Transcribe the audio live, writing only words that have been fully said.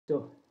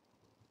So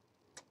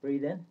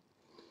breathe in.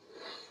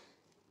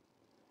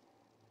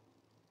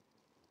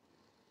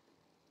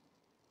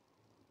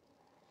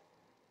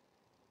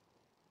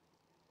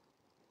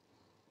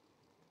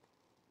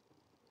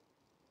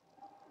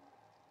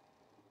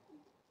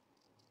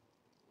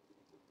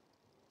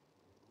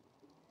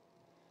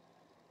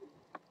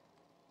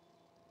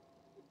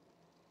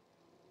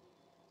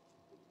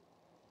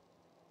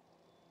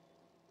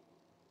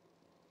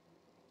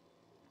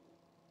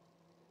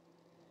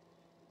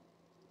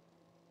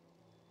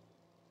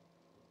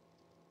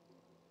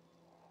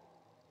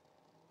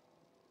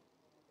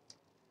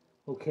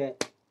 Okay,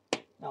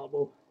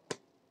 elbow.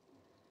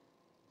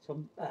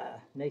 Some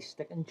nice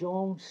sticking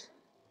jaws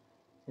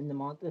in the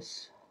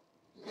mantis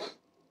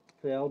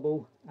for the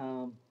elbow.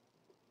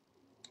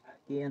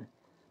 Again,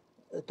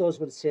 it does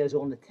what it says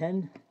on the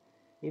tin.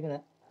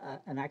 Even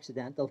an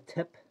accidental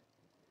tip,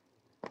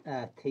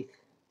 teeth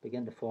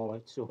begin to fall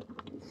out. So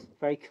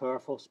very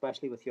careful,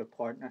 especially with your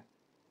partner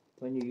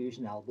when you're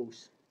using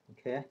elbows.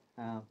 Okay,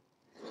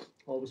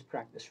 always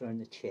practice around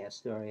the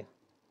chest area,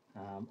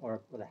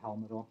 or with a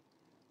helmet on,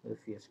 with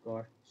a face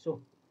guard.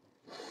 So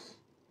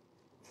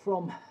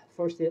from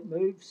first 8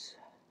 moves,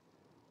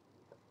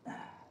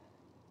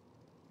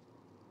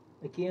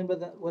 again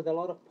with a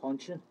lot of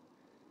punching.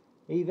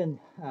 Even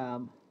a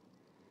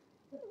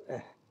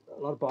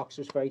lot of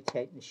boxers very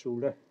tight in the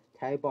shoulder.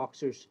 Thai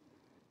boxers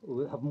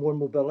will have more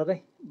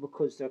mobility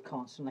because they're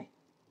constantly,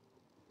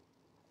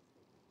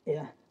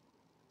 yeah.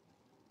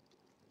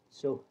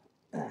 So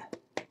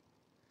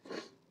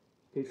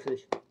good for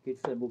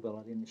the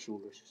mobility in the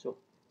shoulders. So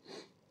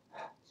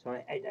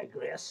sorry, I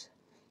digress.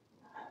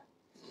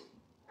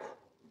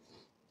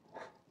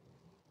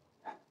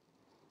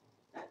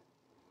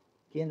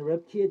 Again, the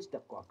rib cage, the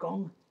Chow Gar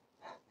Tong.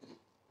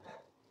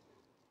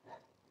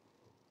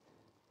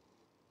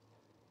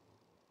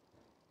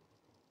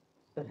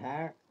 Bit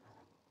higher.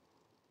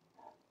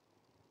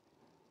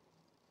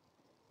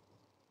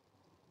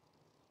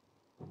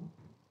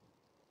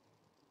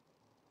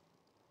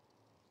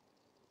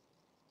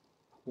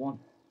 One.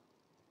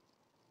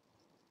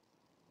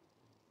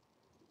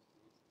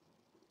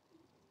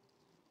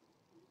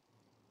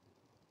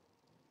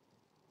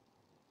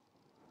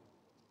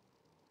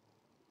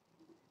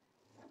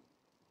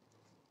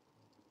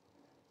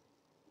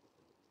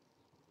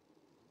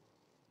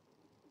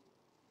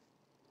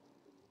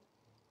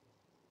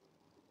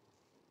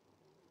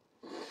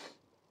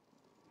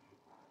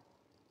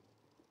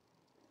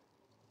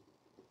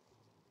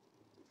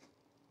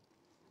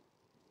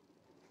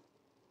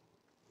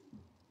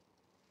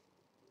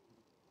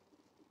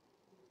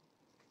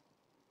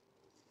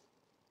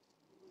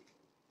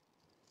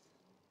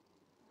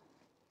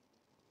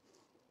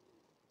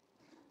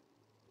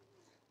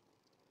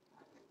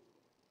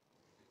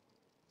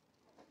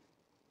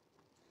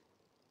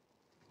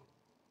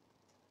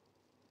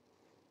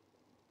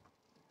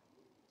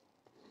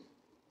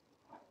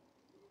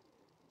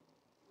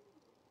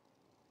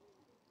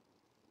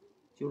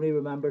 You only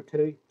remember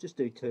 2, just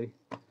do 2.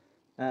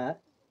 The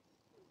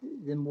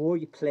more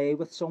you play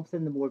with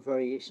something, the more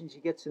variations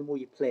you get. So the more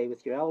you play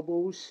with your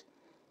elbows,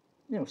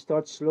 you know,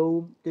 start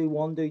slow, do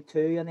 1, do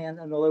 2, and then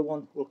another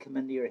one will come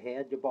into your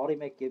head. Your body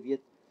might give you,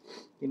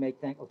 you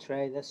might think, I'll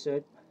try this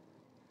out.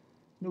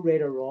 No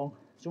right or wrong,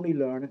 it's only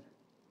learning.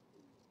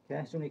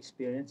 Okay, it's only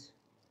experience.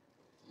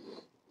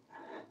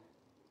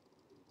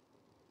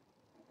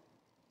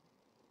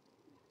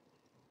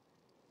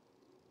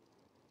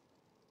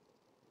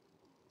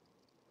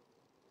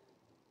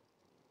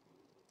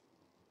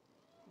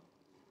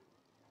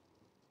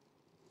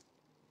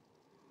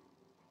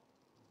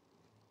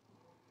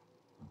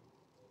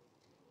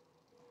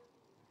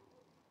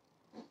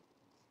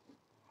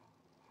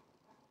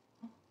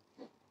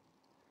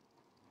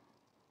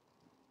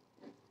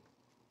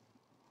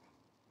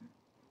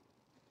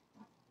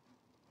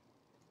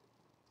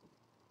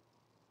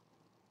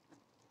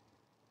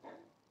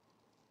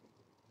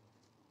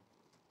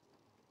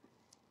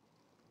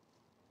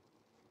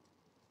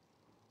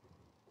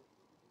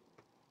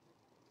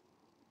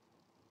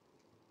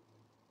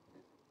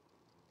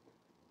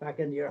 Back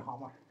into your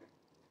hammer.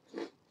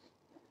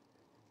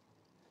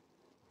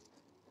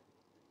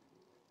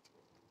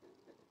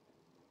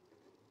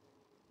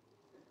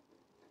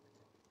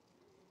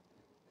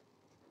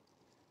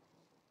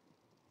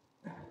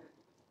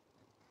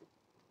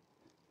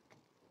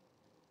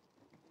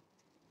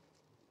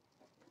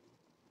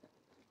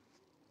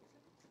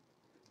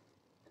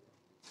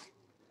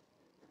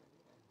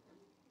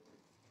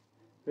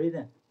 Breathe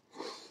in.